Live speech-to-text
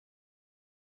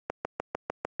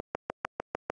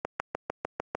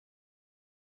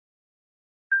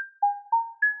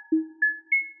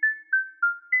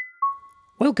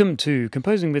Welcome to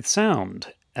Composing with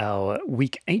Sound, our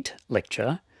Week 8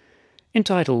 lecture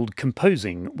entitled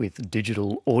Composing with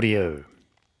Digital Audio.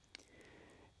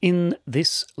 In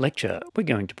this lecture, we're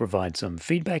going to provide some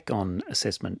feedback on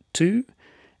Assessment 2,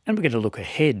 and we're going to look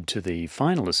ahead to the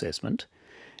final assessment,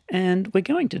 and we're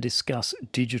going to discuss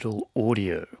digital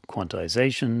audio,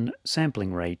 quantization,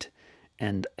 sampling rate,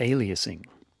 and aliasing.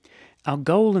 Our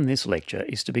goal in this lecture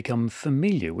is to become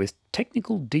familiar with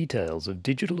technical details of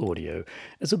digital audio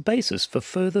as a basis for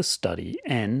further study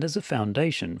and as a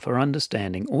foundation for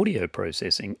understanding audio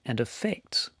processing and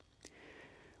effects.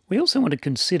 We also want to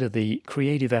consider the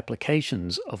creative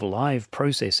applications of live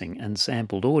processing and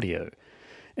sampled audio.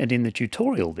 And in the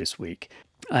tutorial this week,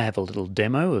 I have a little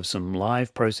demo of some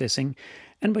live processing,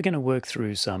 and we're going to work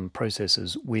through some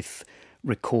processes with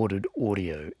recorded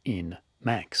audio in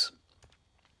Max.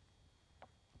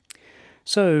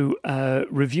 So,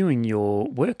 reviewing your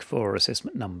work for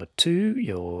assessment number 2,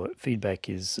 your feedback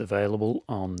is available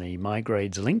on the My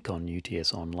Grades link on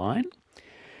UTS Online.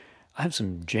 I have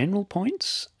some general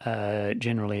points.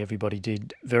 Generally, everybody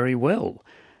did very well.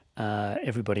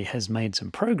 Everybody has made some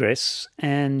progress,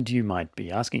 and you might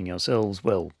be asking yourselves,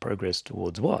 well, progress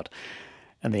towards what?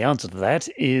 And the answer to that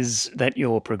is that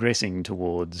you're progressing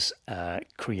towards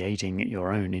creating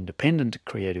your own independent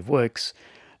creative works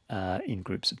in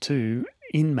groups of 2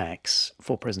 in Max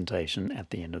for presentation at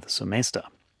the end of the semester.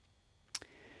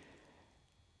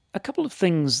 A couple of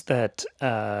things that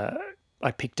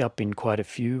I picked up in quite a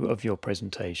few of your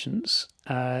presentations.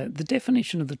 The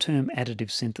definition of the term additive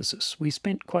synthesis. We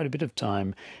spent quite a bit of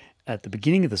time at the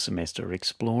beginning of the semester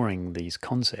exploring these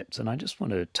concepts, and I just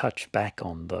want to touch back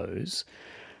on those.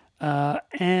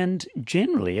 And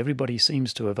generally, everybody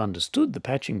seems to have understood the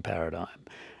patching paradigm.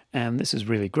 And this is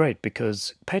really great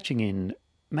because patching in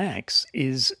Max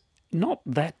is not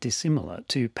that dissimilar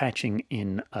to patching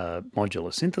in a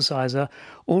modular synthesizer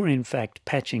or in fact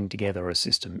patching together a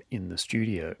system in the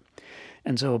studio.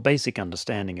 And so a basic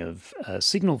understanding of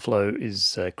signal flow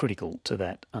is critical to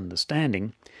that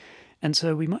understanding. And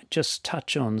so we might just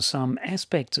touch on some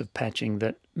aspects of patching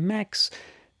that Max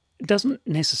doesn't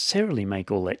necessarily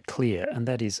make all that clear, and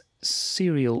that is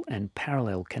serial and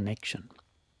parallel connection.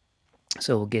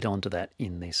 So we'll get onto that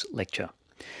in this lecture.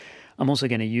 I'm also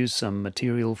going to use some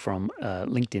material from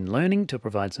LinkedIn Learning to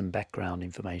provide some background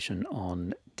information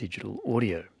on digital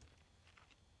audio.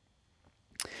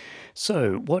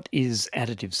 So what is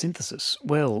additive synthesis?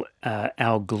 Well,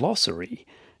 our glossary,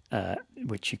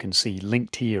 which you can see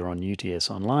linked here on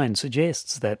UTS Online,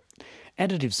 suggests that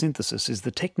additive synthesis is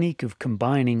the technique of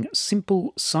combining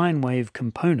simple sine wave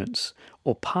components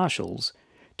or partials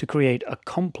to create a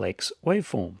complex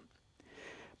waveform.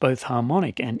 Both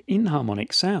harmonic and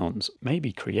inharmonic sounds may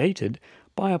be created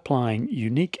by applying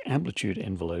unique amplitude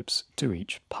envelopes to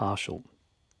each partial.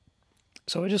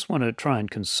 So I just want to try and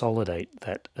consolidate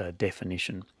that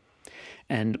definition.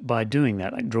 And by doing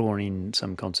that, I draw in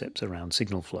some concepts around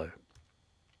signal flow.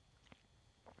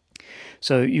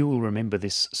 So you will remember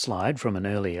this slide from an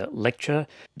earlier lecture.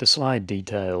 The slide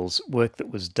details work that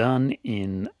was done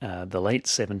in the late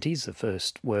 70s, the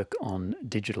first work on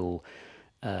digital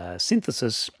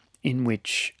synthesis, in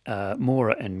which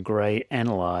Mora and Gray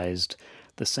analysed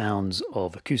the sounds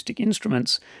of acoustic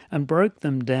instruments and broke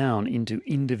them down into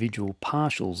individual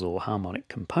partials or harmonic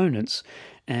components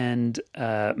and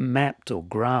mapped or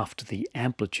graphed the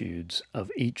amplitudes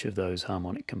of each of those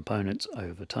harmonic components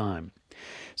over time.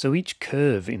 So each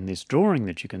curve in this drawing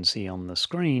that you can see on the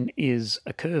screen is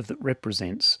a curve that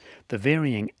represents the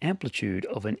varying amplitude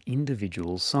of an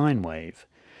individual sine wave.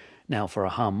 Now, for a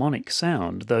harmonic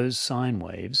sound, those sine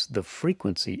waves, the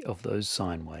frequency of those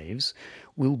sine waves,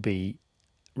 will be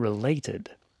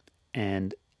related,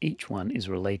 and each one is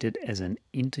related as an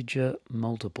integer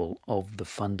multiple of the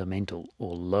fundamental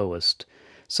or lowest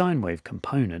sine wave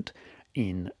component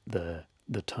in the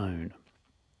tone.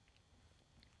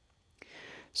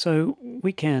 So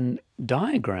we can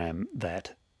diagram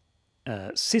that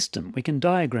system. We can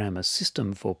diagram a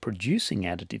system for producing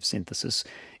additive synthesis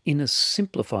in a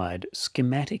simplified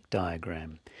schematic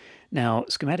diagram. Now,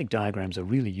 schematic diagrams are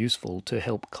really useful to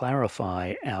help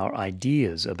clarify our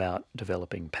ideas about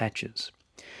developing patches.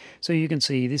 So you can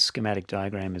see this schematic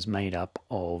diagram is made up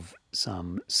of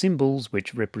some symbols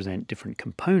which represent different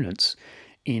components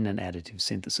in an additive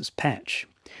synthesis patch.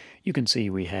 You can see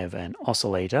we have an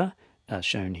oscillator,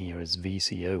 shown here as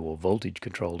VCO or voltage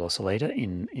controlled oscillator.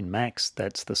 In Max,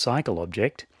 that's the cycle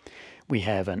object. We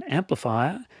have an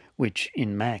amplifier, which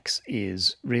in Max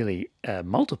is really a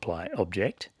multiply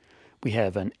object. We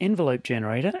have an envelope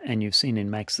generator, and you've seen in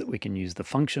Max that we can use the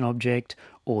function object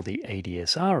or the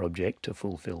ADSR object to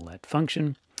fulfill that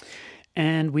function.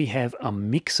 And we have a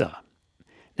mixer.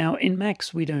 Now in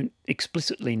Max we don't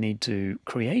explicitly need to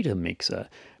create a mixer,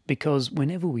 because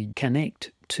whenever we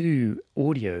connect two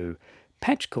audio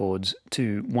patch cords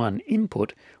to one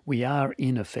input, we are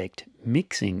in effect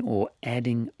mixing or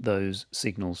adding those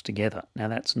signals together. Now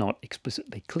that's not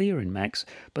explicitly clear in Max,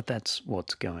 but that's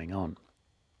what's going on.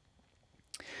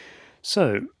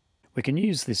 So we can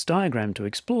use this diagram to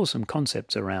explore some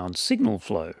concepts around signal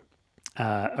flow,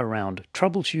 around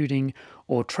troubleshooting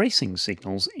or tracing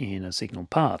signals in a signal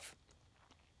path.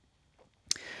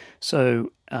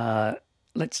 So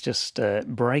let's just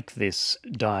break this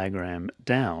diagram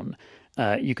down.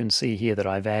 You can see here that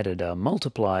I've added a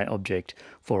multiply object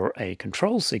for a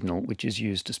control signal, which is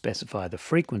used to specify the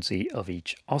frequency of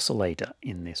each oscillator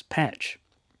in this patch.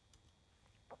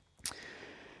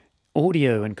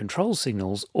 Audio and control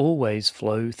signals always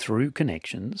flow through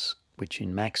connections, which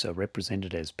in Max are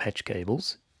represented as patch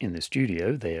cables. In the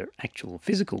studio, they're actual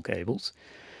physical cables.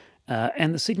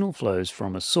 And the signal flows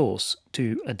from a source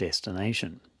to a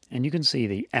destination. And you can see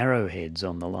the arrowheads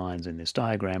on the lines in this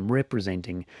diagram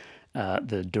representing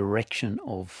the direction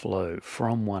of flow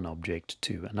from one object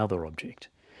to another object.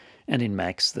 And in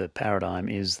Max, the paradigm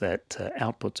is that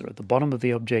outputs are at the bottom of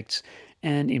the objects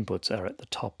and inputs are at the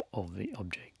top of the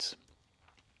objects.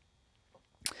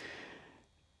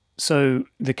 So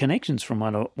the connections from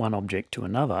one object to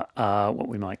another are what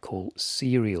we might call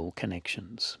serial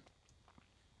connections.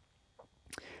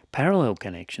 Parallel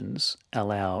connections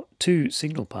allow two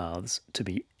signal paths to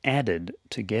be added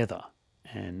together.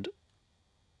 And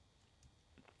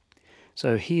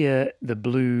so here the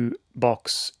blue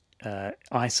box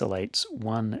isolates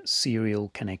one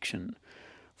serial connection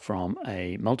from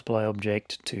a multiply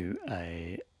object to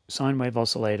a sine wave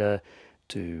oscillator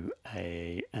to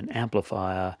an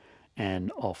amplifier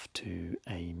and off to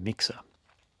a mixer.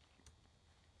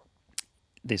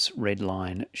 This red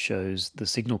line shows the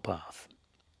signal path.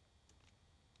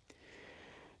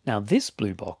 Now this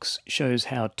blue box shows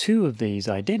how two of these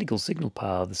identical signal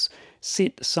paths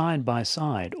sit side by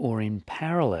side or in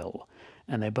parallel,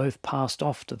 and they're both passed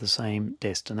off to the same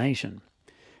destination.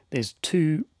 There's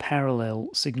two parallel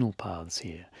signal paths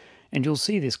here, and you'll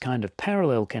see this kind of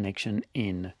parallel connection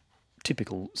in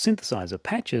typical synthesizer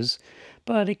patches,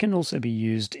 but it can also be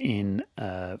used in,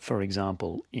 for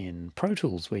example, in Pro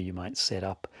Tools, where you might set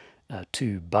up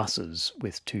two buses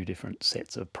with two different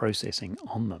sets of processing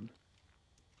on them.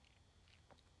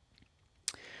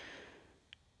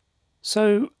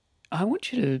 So I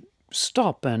want you to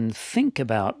stop and think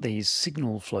about these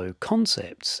signal flow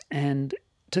concepts, and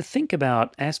to think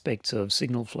about aspects of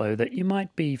signal flow that you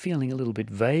might be feeling a little bit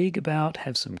vague about,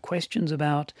 have some questions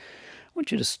about. I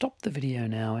want you to stop the video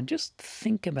now and just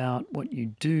think about what you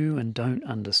do and don't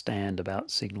understand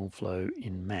about signal flow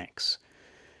in Max.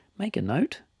 Make a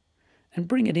note and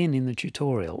bring it in the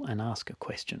tutorial and ask a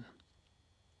question.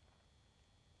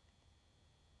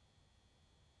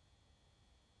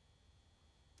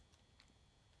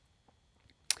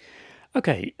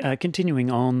 Okay,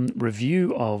 continuing on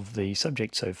review of the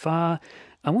subject so far,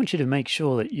 I want you to make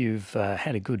sure that you've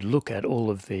had a good look at all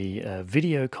of the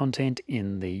video content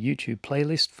in the YouTube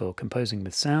playlist for Composing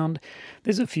with Sound.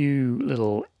 There's a few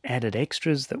little added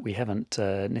extras that we haven't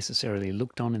necessarily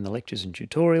looked on in the lectures and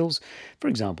tutorials. For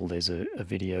example, there's a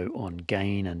video on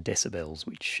gain and decibels,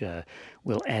 which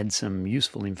will add some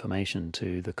useful information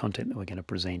to the content that we're going to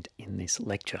present in this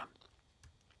lecture.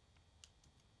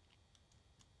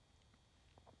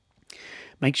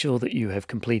 Make sure that you have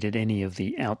completed any of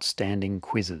the outstanding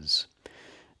quizzes.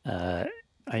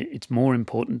 It's more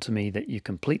important to me that you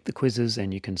complete the quizzes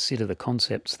and you consider the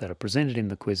concepts that are presented in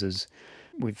the quizzes.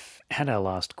 We've had our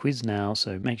last quiz now,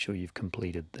 so make sure you've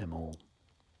completed them all.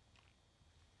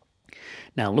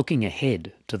 Now, looking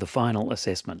ahead to the final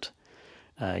assessment,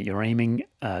 you're aiming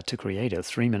to create a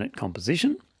 3-minute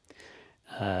composition,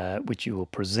 which you will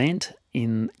present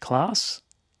in class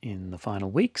in the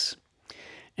final weeks.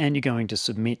 And you're going to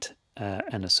submit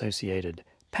an associated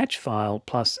patch file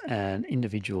plus an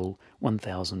individual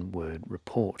 1,000-word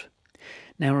report.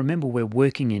 Now remember, we're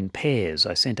working in pairs.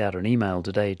 I sent out an email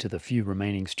today to the few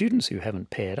remaining students who haven't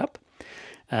paired up.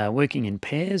 Working in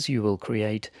pairs, you will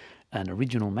create an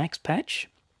original Max patch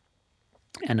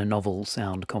and a novel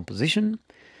sound composition.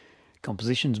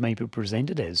 Compositions may be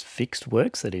presented as fixed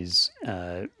works, that is,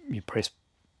 you press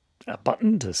a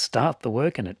button to start the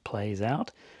work and it plays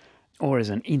out, or as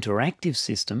an interactive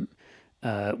system,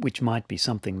 which might be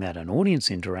something that an audience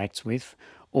interacts with,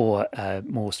 or a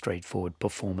more straightforward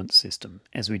performance system,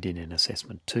 as we did in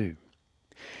Assessment 2.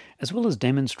 As well as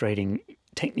demonstrating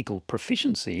technical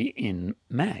proficiency in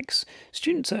Max,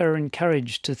 students are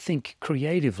encouraged to think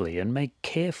creatively and make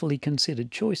carefully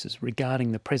considered choices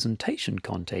regarding the presentation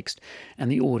context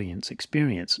and the audience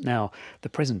experience. Now, the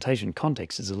presentation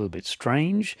context is a little bit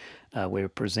strange. We're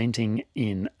presenting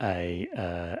in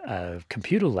a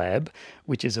computer lab,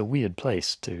 which is a weird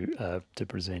place to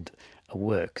present a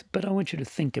work. But I want you to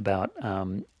think about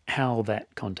how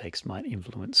that context might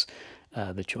influence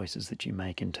the choices that you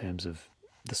make in terms of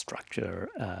the structure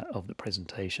of the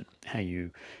presentation, how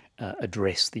you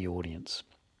address the audience.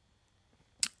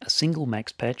 A single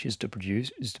Max patch is to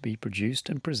be produced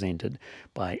and presented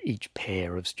by each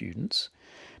pair of students,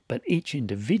 but each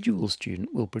individual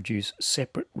student will produce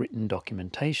separate written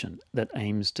documentation that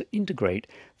aims to integrate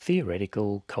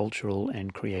theoretical, cultural,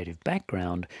 and creative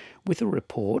background with a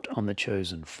report on the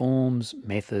chosen forms,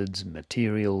 methods,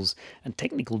 materials, and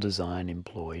technical design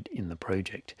employed in the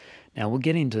project. Now, we'll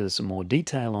get into some more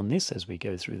detail on this as we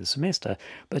go through the semester,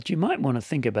 but you might want to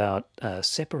think about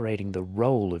separating the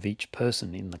role of each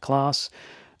person in the class.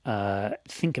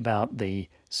 Think about the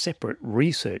separate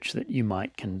research that you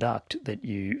might conduct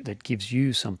that gives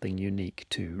you something unique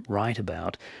to write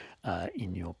about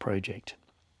in your project.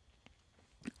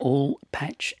 All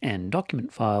patch and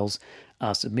document files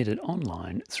are submitted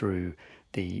online through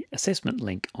the assessment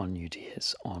link on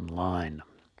UTS Online.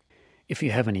 If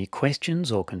you have any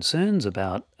questions or concerns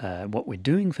about what we're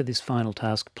doing for this final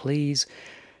task, please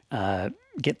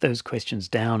get those questions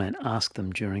down and ask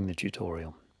them during the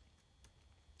tutorial.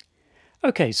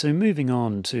 Okay, so moving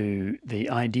on to the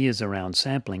ideas around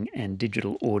sampling and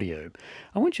digital audio.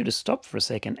 I want you to stop for a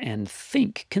second and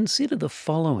consider the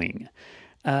following.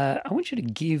 I want you to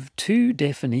give two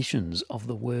definitions of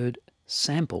the word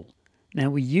sample. Now,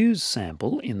 we use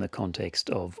sample in the context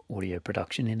of audio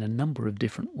production in a number of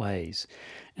different ways,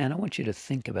 and I want you to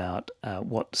think about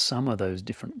what some of those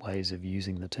different ways of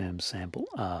using the term sample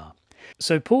are.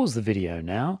 So pause the video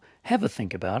now, have a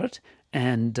think about it,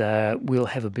 and we'll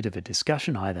have a bit of a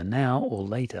discussion either now or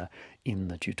later in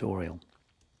the tutorial.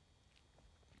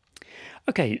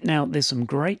 Okay, now there's some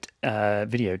great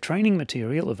video training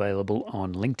material available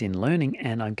on LinkedIn Learning,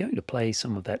 and I'm going to play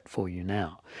some of that for you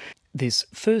now. This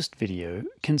first video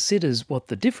considers what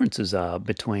the differences are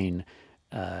between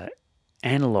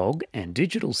analog and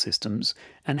digital systems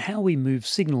and how we move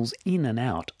signals in and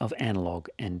out of analog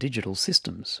and digital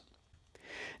systems.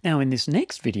 Now, in this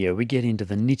next video, we get into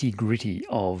the nitty-gritty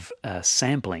of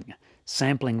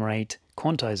sampling rate,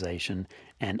 quantization,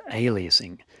 and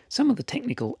aliasing, some of the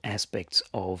technical aspects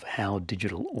of how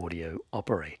digital audio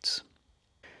operates.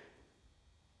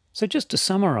 So just to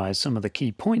summarize some of the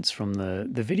key points from the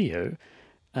video,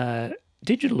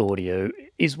 digital audio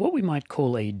is what we might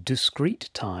call a discrete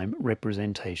time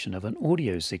representation of an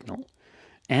audio signal.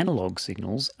 Analog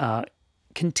signals are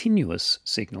continuous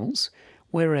signals,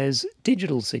 whereas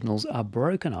digital signals are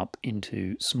broken up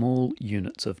into small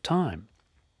units of time.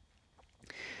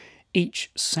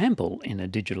 Each sample in a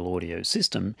digital audio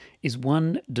system is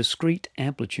one discrete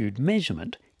amplitude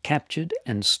measurement captured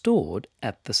and stored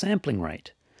at the sampling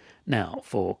rate. Now,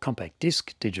 for compact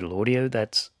disc digital audio,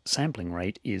 that sampling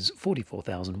rate is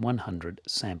 44,100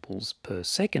 samples per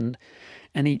second,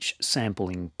 and each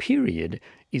sampling period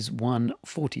is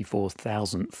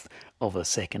 1/44,000th of a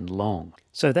second long.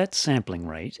 So that sampling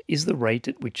rate is the rate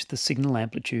at which the signal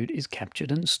amplitude is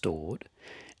captured and stored,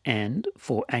 and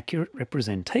for accurate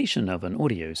representation of an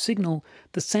audio signal,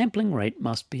 the sampling rate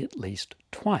must be at least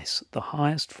twice the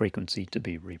highest frequency to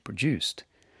be reproduced.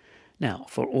 Now,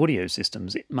 for audio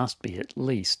systems, it must be at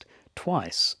least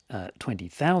twice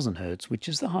 20,000 Hz, which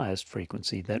is the highest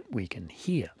frequency that we can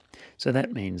hear. So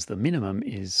that means the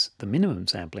minimum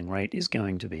sampling rate is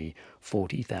going to be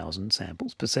 40,000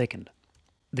 samples per second.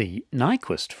 The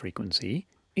Nyquist frequency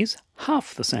is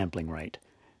half the sampling rate.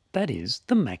 That is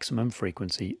the maximum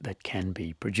frequency that can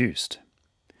be produced.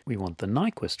 We want the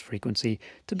Nyquist frequency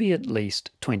to be at least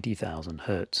 20,000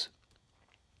 Hz.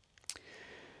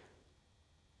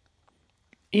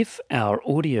 If our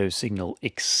audio signal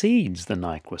exceeds the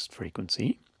Nyquist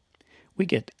frequency, we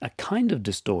get a kind of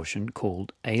distortion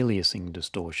called aliasing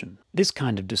distortion. This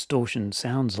kind of distortion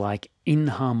sounds like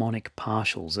inharmonic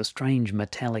partials, a strange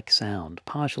metallic sound,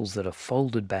 partials that are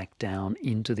folded back down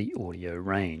into the audio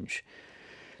range.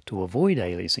 To avoid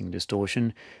aliasing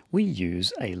distortion, we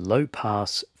use a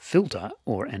low-pass filter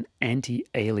or an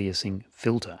anti-aliasing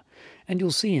filter. And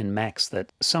you'll see in Max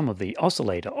that some of the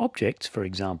oscillator objects, for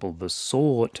example the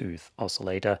sawtooth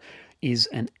oscillator, is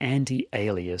an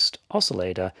anti-aliased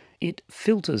oscillator. It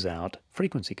filters out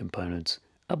frequency components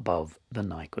above the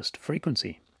Nyquist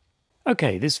frequency.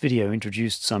 Okay, this video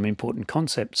introduced some important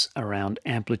concepts around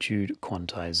amplitude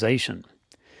quantization.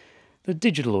 The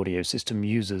digital audio system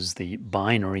uses the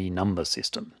binary number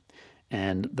system,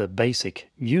 and the basic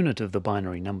unit of the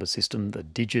binary number system, the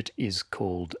digit, is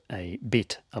called a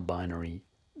bit, a binary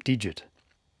digit.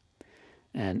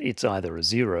 And it's either a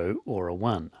 0 or a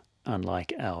 1,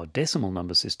 unlike our decimal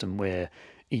number system where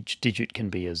each digit can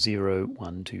be a 0,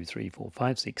 1, 2, 3, 4,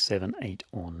 5, 6, 7, 8,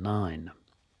 or 9.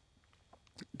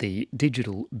 The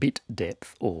digital bit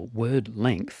depth, or word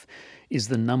length, is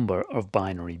the number of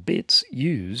binary bits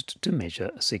used to measure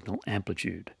a signal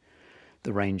amplitude.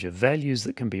 The range of values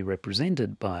that can be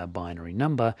represented by a binary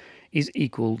number is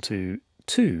equal to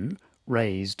 2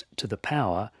 raised to the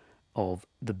power of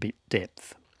the bit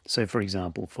depth. So, for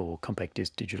example, for compact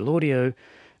disc digital audio,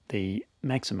 the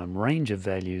maximum range of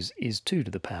values is 2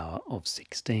 to the power of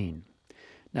 16.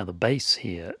 Now the base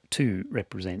here, 2,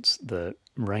 represents the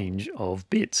range of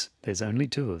bits. There's only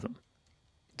 2 of them,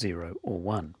 0 or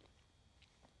 1.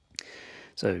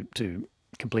 So to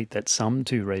complete that sum,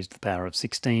 2 raised to the power of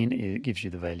 16, it gives you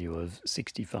the value of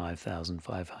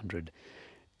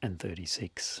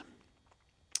 65,536.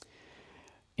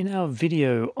 In our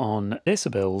video on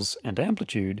decibels and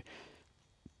amplitude,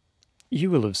 you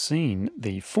will have seen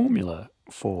the formula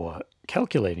for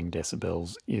calculating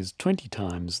decibels is 20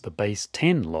 times the base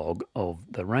 10 log of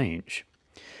the range.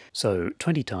 So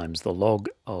 20 times the log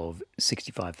of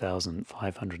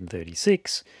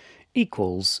 65,536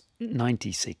 equals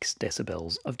 96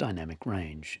 decibels of dynamic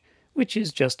range, which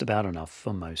is just about enough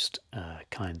for most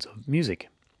kinds of music,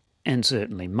 and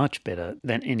certainly much better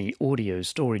than any audio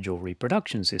storage or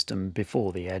reproduction system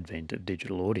before the advent of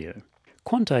digital audio.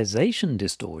 Quantization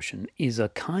distortion is a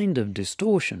kind of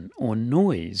distortion or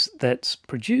noise that's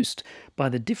produced by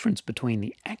the difference between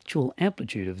the actual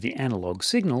amplitude of the analog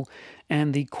signal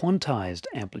and the quantized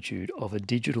amplitude of a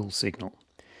digital signal.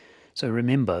 So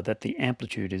remember that the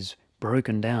amplitude is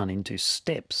broken down into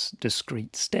steps,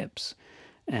 discrete steps,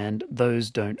 and those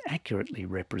don't accurately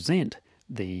represent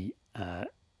the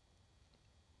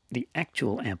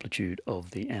actual amplitude of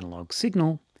the analog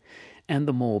signal. And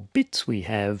the more bits we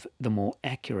have, the more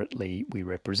accurately we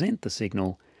represent the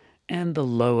signal, and the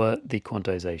lower the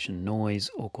quantization noise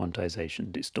or quantization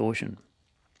distortion.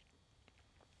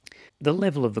 The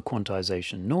level of the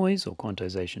quantization noise or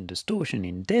quantization distortion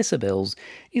in decibels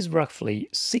is roughly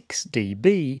 6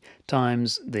 dB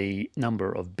times the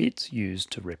number of bits used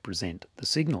to represent the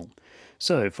signal.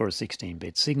 So for a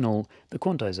 16-bit signal, the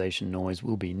quantization noise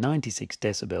will be 96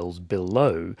 decibels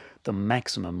below the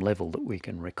maximum level that we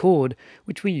can record,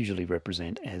 which we usually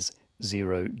represent as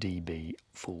 0 dB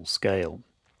full scale.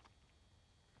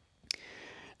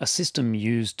 A system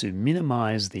used to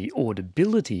minimize the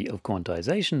audibility of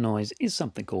quantization noise is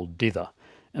something called dither,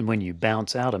 and when you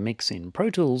bounce out a mix in Pro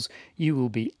Tools, you will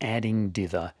be adding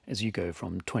dither as you go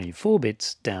from 24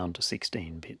 bits down to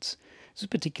 16 bits. This is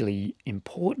particularly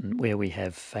important where we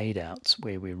have fade-outs,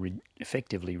 where we're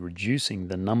effectively reducing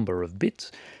the number of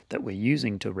bits that we're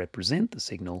using to represent the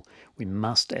signal. We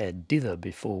must add dither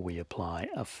before we apply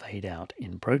a fade-out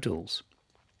in Pro Tools.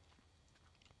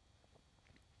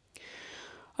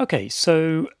 Okay,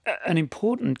 so an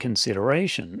important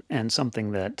consideration, and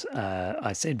something that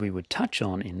I said we would touch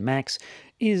on in Max,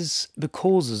 is the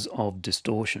causes of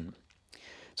distortion.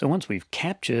 So once we've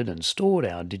captured and stored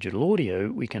our digital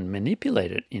audio, we can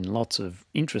manipulate it in lots of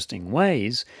interesting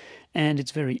ways, and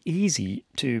it's very easy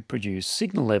to produce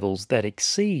signal levels that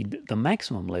exceed the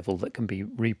maximum level that can be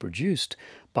reproduced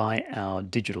by our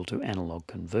digital to analog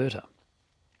converter.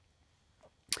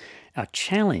 Our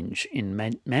challenge in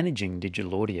managing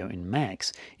digital audio in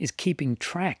Max is keeping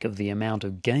track of the amount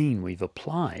of gain we've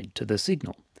applied to the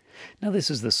signal. Now this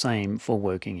is the same for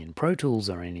working in Pro Tools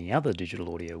or any other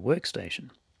digital audio workstation.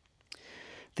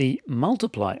 The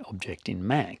multiply object in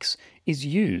Max is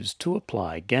used to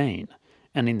apply gain,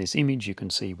 and in this image you can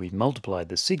see we've multiplied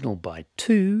the signal by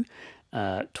 2.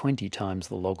 20 times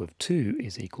the log of 2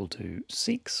 is equal to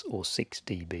 6, or 6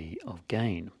 dB of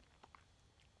gain.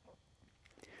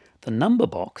 The number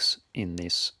box in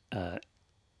this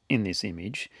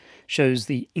image shows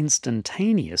the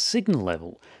instantaneous signal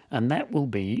level, and that will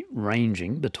be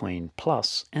ranging between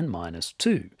plus and minus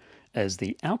 2, as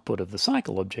the output of the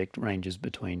cycle object ranges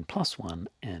between +1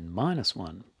 and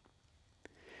 -1.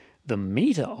 The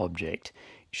meter object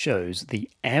shows the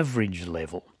average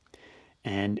level,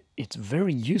 and it's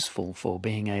very useful for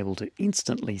being able to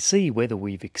instantly see whether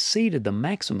we've exceeded the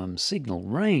maximum signal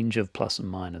range of plus and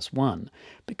minus 1,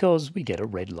 because we get a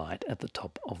red light at the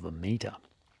top of the meter.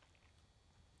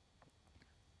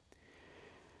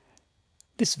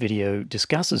 This video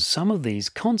discusses some of these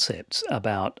concepts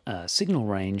about signal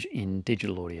range in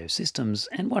digital audio systems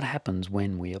and what happens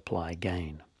when we apply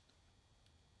gain.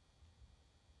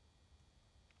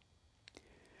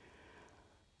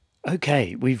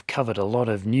 Okay, we've covered a lot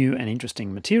of new and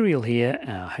interesting material here.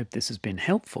 I hope this has been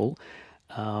helpful.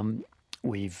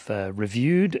 We've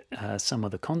reviewed some of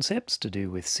the concepts to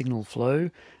do with signal flow,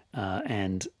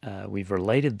 and we've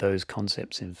related those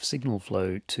concepts of signal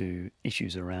flow to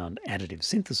issues around additive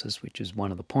synthesis, which is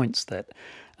one of the points that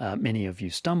many of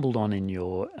you stumbled on in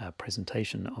your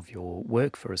presentation of your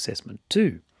work for assessment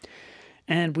 2.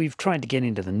 And we've tried to get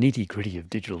into the nitty-gritty of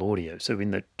digital audio. So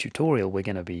in the tutorial, we're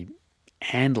going to be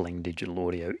handling digital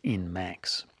audio in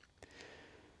Max.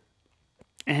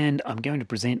 And I'm going to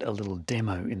present a little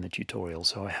demo in the tutorial,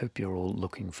 so I hope you're all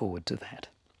looking forward to that.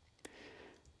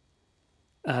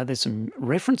 There's some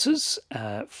references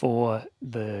for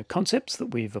the concepts that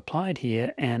we've applied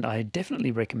here, and I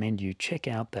definitely recommend you check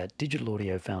out that Digital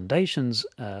Audio Foundations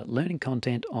learning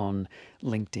content on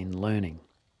LinkedIn Learning.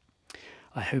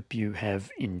 I hope you have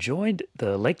enjoyed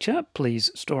the lecture. Please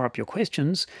store up your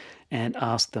questions and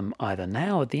ask them either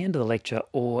now at the end of the lecture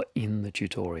or in the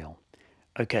tutorial.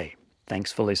 Okay,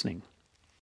 thanks for listening.